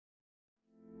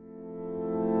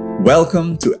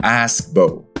Welcome to Ask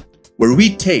Bo, where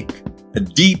we take a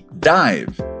deep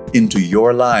dive into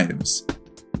your lives.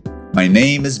 My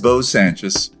name is Bo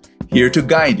Sanchez, here to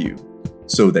guide you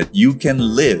so that you can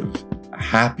live a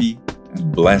happy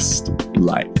and blessed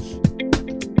life.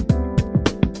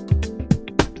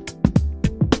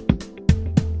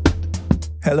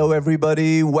 Hello,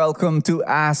 everybody. Welcome to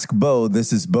Ask Bo.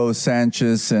 This is Bo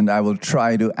Sanchez, and I will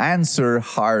try to answer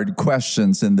hard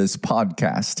questions in this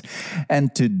podcast.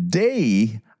 And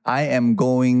today, I am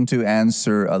going to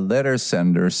answer a letter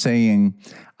sender saying,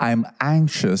 I'm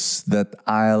anxious that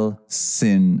I'll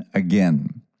sin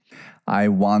again. I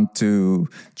want to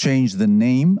change the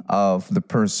name of the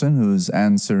person who's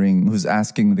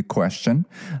asking the question.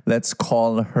 Let's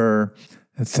call her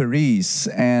Therese.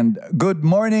 And good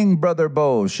morning, Brother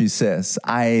Bo, she says.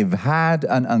 I've had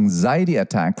an anxiety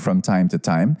attack from time to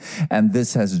time, and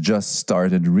this has just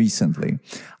started recently.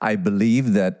 I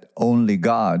believe that only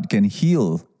God can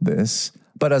heal this.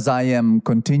 But as I am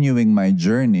continuing my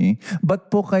journey, ba't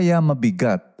po kaya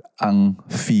mabigat ang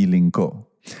feeling ko?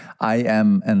 I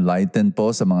am enlightened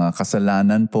po sa mga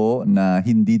kasalanan po na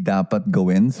hindi dapat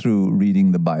gawin through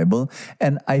reading the Bible,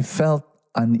 and I felt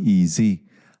uneasy.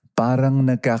 Parang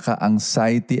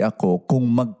nagkaka-anxiety ako kung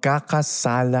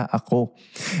magkakasala ako.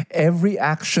 Every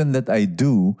action that I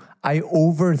do, I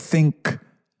overthink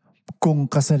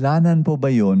kung kasalanan po ba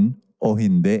yun o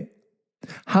hindi.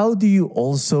 How do you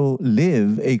also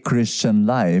live a Christian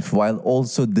life while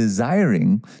also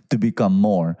desiring to become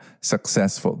more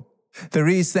successful?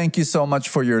 Therese, thank you so much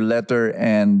for your letter,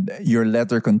 and your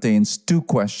letter contains two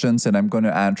questions, and I'm going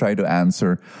to try to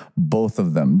answer both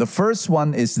of them. The first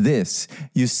one is this.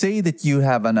 You say that you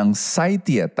have an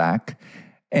anxiety attack,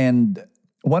 and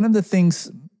one of the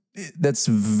things that's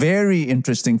very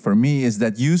interesting for me is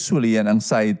that usually an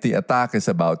anxiety attack is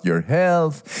about your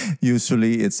health.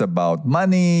 Usually it's about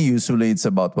money. Usually it's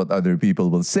about what other people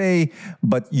will say.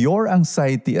 But your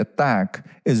anxiety attack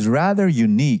is rather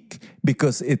unique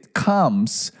because it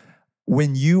comes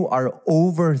when you are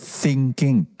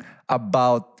overthinking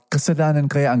about kasalanan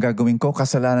kaya ang gagawin ko,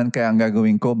 kasalanan kaya ang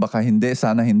gagawin ko, baka hindi,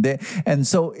 sana hindi. And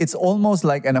so it's almost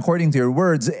like, and according to your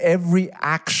words, every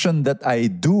action that I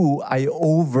do, I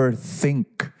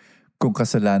overthink kung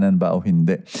kasalanan ba o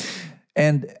hindi.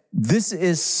 And this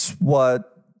is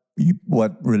what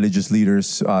religious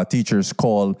leaders, teachers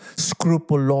call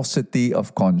scrupulosity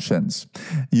of conscience.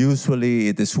 Usually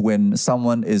it is when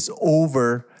someone is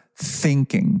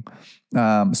overthinking.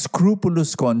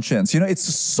 Scrupulous conscience. You know, it's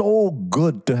so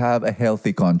good to have a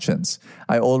healthy conscience.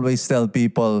 I always tell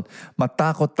people,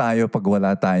 matakot tayo pag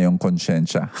wala tayong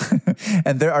konsyensya.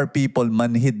 And there are people,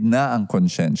 manhid na ang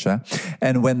konsyensya.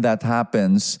 And when that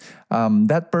happens,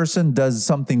 that person does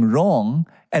something wrong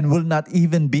and will not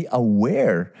even be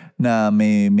aware na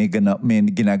may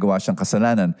ginagawa siyang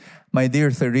kasalanan. My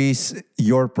dear Therese,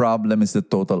 your problem is the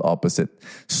total opposite.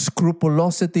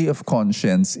 Scrupulosity of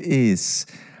conscience is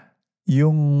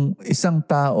yung isang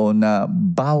tao na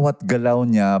bawat galaw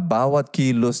niya, bawat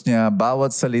kilos niya,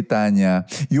 bawat salita niya,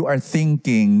 you are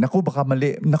thinking, naku, baka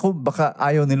mali, naku, baka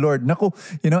ayaw ni Lord, naku,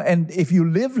 and if you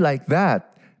live like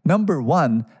that, number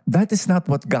one, that is not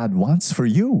what God wants for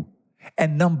you.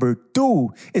 And number two,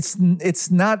 it's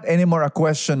not anymore a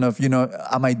question of,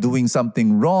 am I doing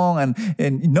something wrong?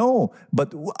 And no,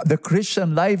 but the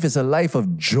Christian life is a life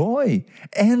of joy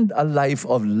and a life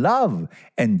of love.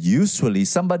 And usually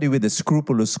somebody with a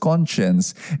scrupulous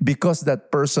conscience, because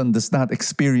that person does not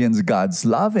experience God's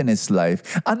love in his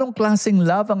life, anong klaseng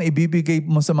love ang ibibigay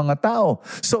mo sa mga tao?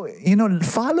 So,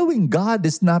 following God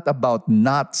is not about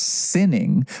not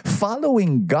sinning.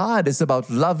 Following God is about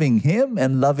loving Him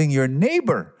and loving your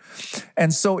neighbor.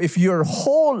 And so if your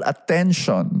whole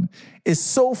attention is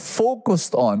so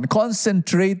focused on,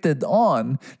 concentrated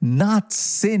on not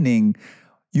sinning,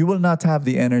 you will not have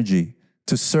the energy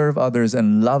to serve others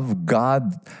and love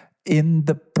God in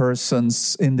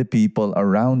the people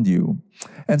around you.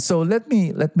 And so let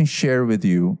me share with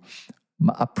you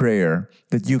a prayer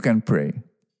that you can pray.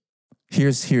 Here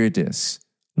it is.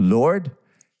 Lord,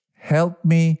 help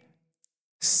me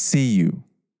see you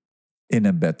in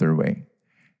a better way.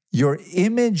 Your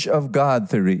image of God,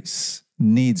 Therese,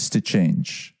 needs to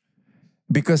change.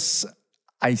 Because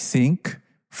I think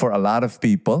for a lot of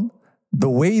people, the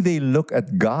way they look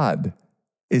at God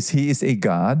is He is a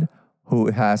God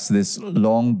who has this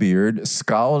long beard,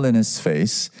 scowl in his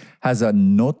face, has a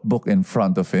notebook in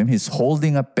front of him, he's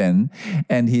holding a pen,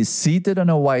 and he's seated on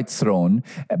a white throne,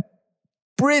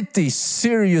 pretty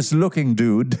serious looking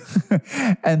dude.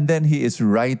 And then he is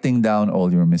writing down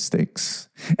all your mistakes.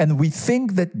 And we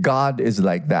think that God is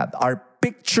like that. Our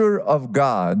picture of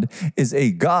God is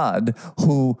a God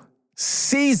who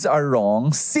sees our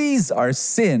wrong, sees our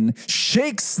sin,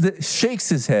 shakes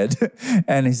his head,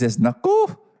 and he says,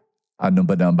 "Naku, ano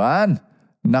ba naman?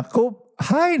 Naku,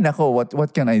 nako,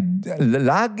 what can I,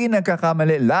 lagi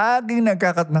nagkakamali,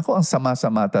 nako, ang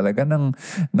sama-sama talaga ng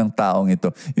taong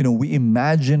ito." We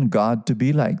imagine God to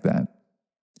be like that.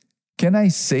 Can I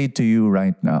say to you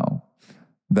right now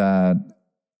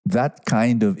that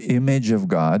kind of image of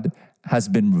God has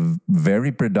been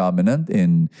very predominant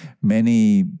in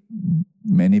many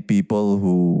people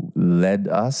who led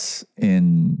us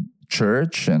in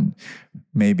church, and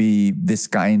maybe this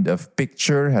kind of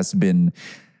picture has been,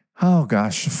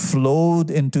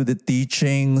 flowed into the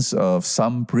teachings of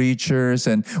some preachers,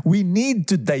 and we need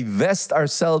to divest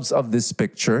ourselves of this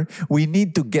picture. We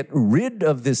need to get rid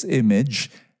of this image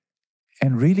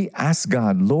and really ask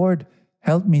God, "Lord,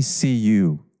 help me see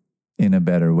you in a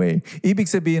better way." Ibig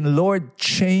sabihin, "Lord,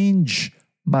 change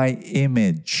my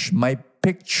image, my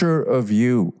picture of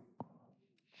you."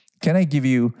 Can I give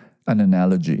you an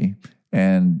analogy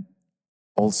and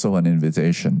also an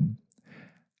invitation?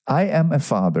 I am a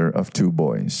father of 2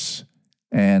 boys.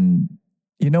 And,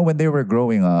 when they were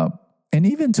growing up, and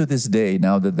even to this day,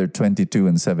 now that they're 22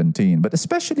 and 17, but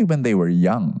especially when they were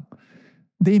young,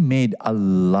 they made a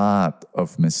lot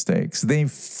of mistakes. They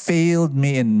failed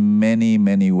me in many,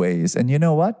 many ways. And you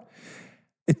know what?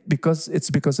 It's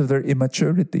because of their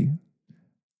immaturity.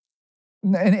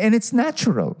 And it's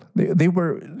natural. They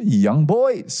were young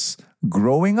boys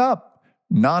growing up,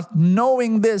 not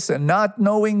knowing this and not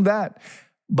knowing that.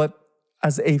 But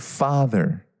as a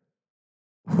father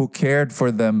who cared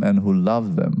for them and who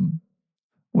loved them,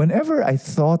 whenever I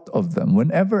thought of them,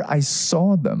 whenever I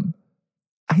saw them,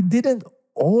 I didn't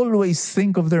always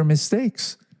think of their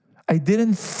mistakes. I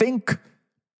didn't think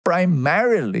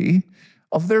primarily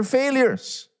of their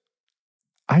failures.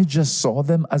 I just saw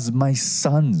them as my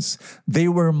sons. They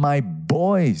were my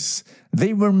boys.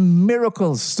 They were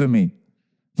miracles to me,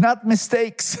 not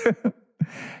mistakes.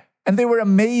 And they were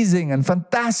amazing and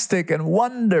fantastic and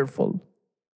wonderful.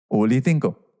 Ulitin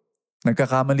ko,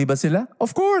 nagkakamali ba sila?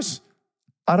 Of course.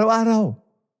 Araw-araw.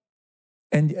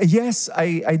 And yes,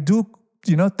 I do,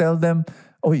 tell them,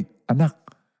 "Oy, anak,"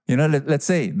 let's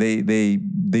say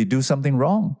they do something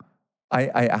wrong.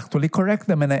 I actually correct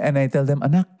them and I tell them,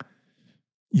 "Anak,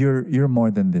 you're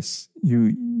more than this.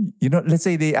 Let's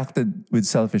say they acted with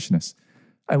selfishness.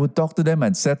 I would talk to them,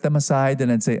 I'd set them aside,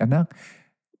 and I'd say, "Anak,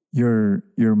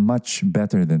 you're much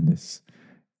better than this."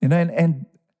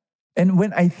 And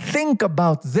when I think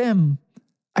about them,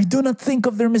 I do not think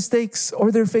of their mistakes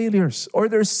or their failures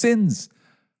or their sins.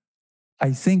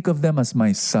 I think of them as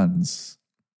my sons.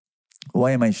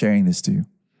 Why am I sharing this to you?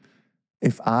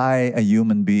 If I, a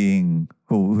human being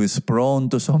who is prone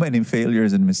to so many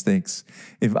failures and mistakes,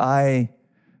 if I,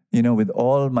 with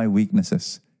all my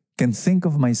weaknesses, can think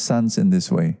of my sons in this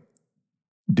way,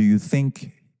 do you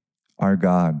think our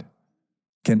God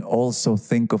can also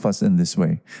think of us in this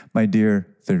way? My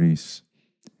dear Therese,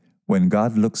 when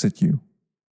God looks at you,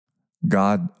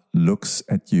 God looks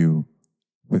at you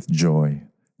with joy.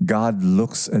 God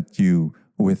looks at you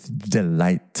with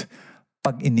delight.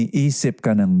 Pag iniisip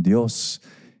ka ng Diyos,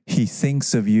 He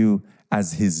thinks of you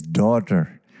as His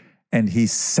daughter, and He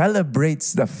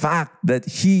celebrates the fact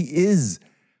that He is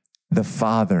the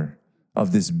father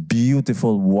of this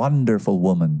beautiful, wonderful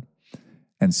woman.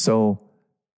 And so,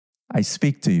 I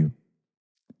speak to you.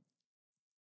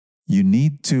 You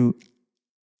need to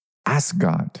ask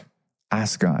God,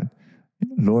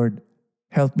 "Lord,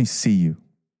 help me see you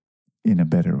in a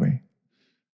better way."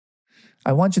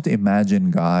 I want you to imagine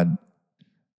God,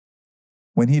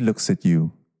 when He looks at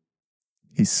you,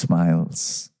 He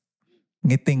smiles.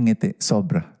 Ngiting-ngiti,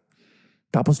 sobra.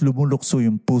 Tapos lumulukso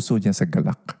yung puso niya sa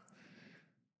galak.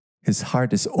 His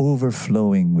heart is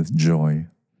overflowing with joy.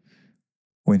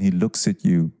 When He looks at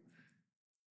you,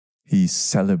 He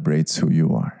celebrates who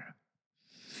you are.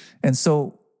 And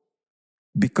so,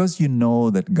 because you know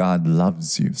that God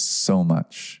loves you so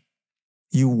much,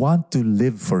 you want to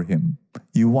live for Him.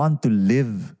 You want to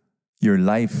live your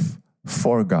life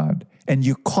for God. And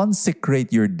you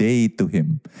consecrate your day to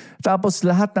Him. Tapos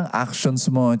lahat ng actions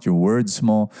mo at your words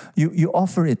mo, you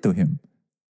offer it to Him.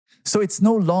 So it's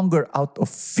no longer out of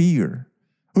fear.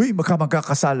 Uy,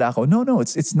 magkakasala ako. No,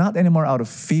 it's not anymore out of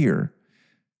fear.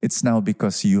 It's now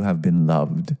because you have been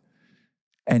loved.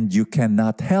 And you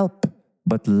cannot help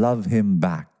but love Him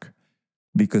back.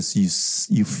 Because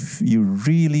you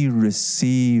really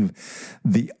receive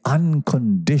the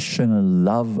unconditional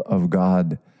love of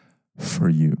God for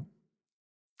you.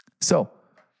 So,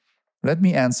 let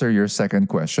me answer your second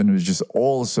question, which is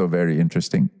also very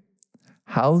interesting.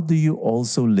 how do you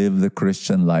also live the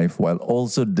Christian life while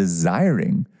also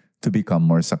desiring to become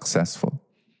more successful?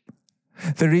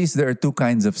 Therese, there are two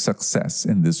kinds of success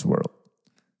in this world.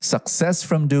 Success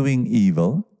from doing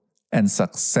evil and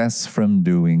success from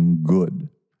doing good.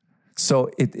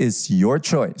 So it is your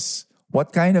choice.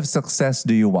 What kind of success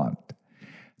do you want?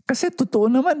 Kasi totoo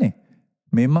naman eh.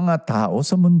 May mga tao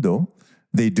sa mundo,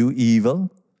 they do evil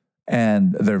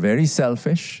and they're very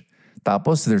selfish.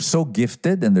 Tapos they're so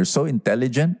gifted and they're so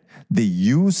intelligent. They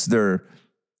use their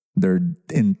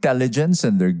intelligence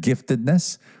and their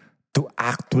giftedness to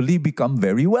actually become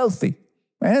very wealthy.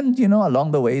 And,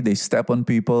 along the way, they step on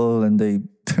people and they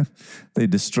they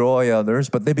destroy others,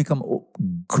 but they become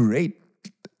great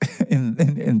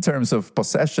in terms of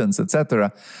possessions,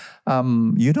 etc.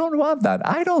 You don't want that.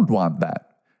 I don't want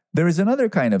that. There is another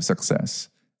kind of success.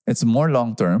 It's more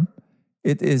long-term.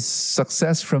 It is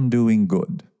success from doing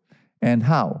good. And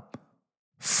how?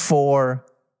 4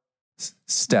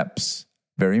 steps.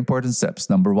 Very important steps.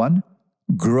 Number 1,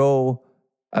 grow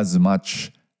as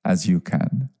much as you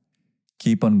can.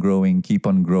 Keep on growing, keep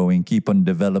on growing, keep on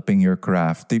developing your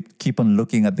craft. Keep on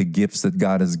looking at the gifts that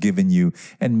God has given you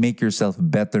and make yourself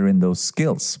better in those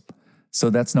skills. So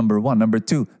that's number 1. Number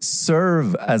 2,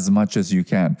 serve as much as you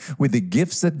can. With the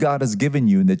gifts that God has given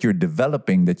you, that you're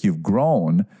developing, that you've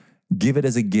grown, give it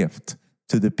as a gift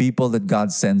to the people that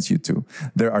God sends you to.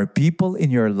 There are people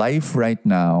in your life right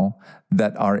now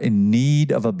that are in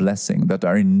need of a blessing, that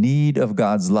are in need of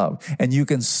God's love. And you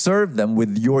can serve them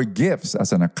with your gifts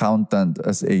as an accountant,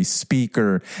 as a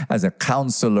speaker, as a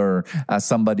counselor, as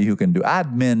somebody who can do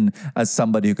admin, as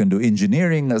somebody who can do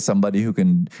engineering, as somebody who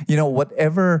can,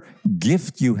 whatever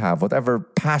gift you have, whatever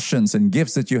passions and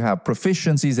gifts that you have,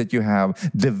 proficiencies that you have,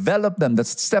 develop them.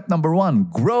 That's step number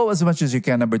 1. Grow as much as you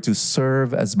can. Number 2,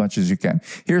 serve as much as you can.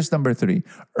 Here's number 3.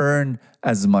 Earn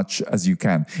as much as you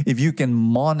can. If you can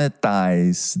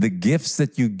monetize the gifts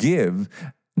that you give,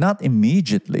 not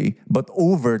immediately, but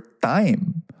over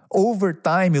time,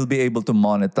 you'll be able to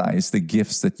monetize the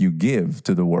gifts that you give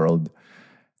to the world.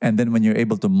 And then when you're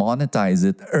able to monetize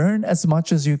it, earn as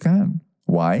much as you can.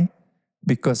 Why?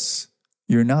 Because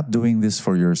you're not doing this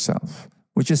for yourself,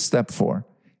 which is step 4.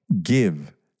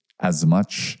 Give as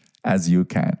much as you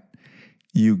can.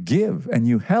 You give and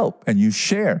you help and you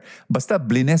share. Basta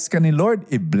bless ka ni Lord,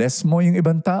 i-bless mo yung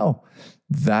ibang tao.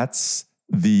 That's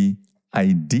the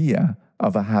idea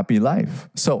of a happy life.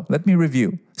 So let me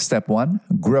review. Step 1,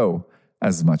 grow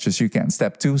as much as you can.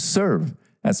 Step 2, serve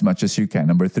as much as you can.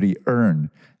 Number 3, earn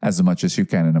as much as you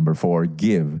can. And number 4,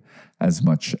 give as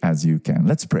much as you can.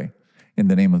 Let's pray. In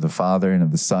the name of the Father, and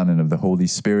of the Son, and of the Holy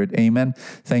Spirit. Amen.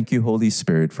 Thank you, Holy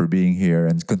Spirit, for being here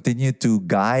and continue to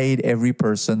guide every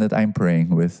person that I'm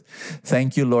praying with.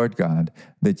 Thank you, Lord God,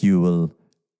 that you will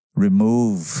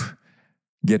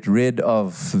get rid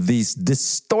of these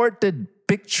distorted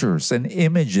pictures and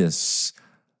images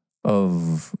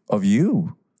of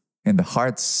you in the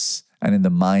hearts and in the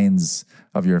minds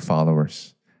of your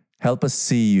followers. Help us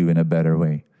see you in a better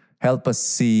way. Help us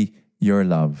see your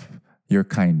love, your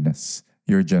kindness,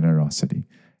 your generosity,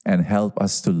 and help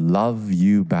us to love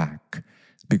you back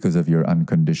because of your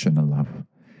unconditional love.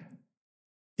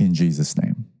 In Jesus'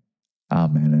 name,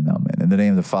 amen and amen. In the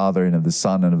name of the Father, and of the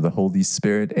Son, and of the Holy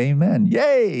Spirit, amen.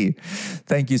 Yay!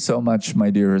 Thank you so much, my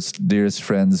dearest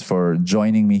friends, for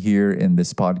joining me here in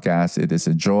this podcast. It is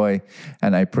a joy,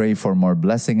 and I pray for more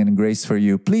blessing and grace for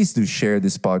you. Please do share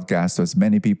this podcast to as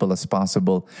many people as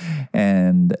possible.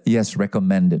 And yes,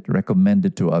 recommend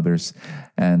it to others.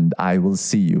 And I will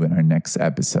see you in our next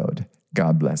episode.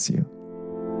 God bless you.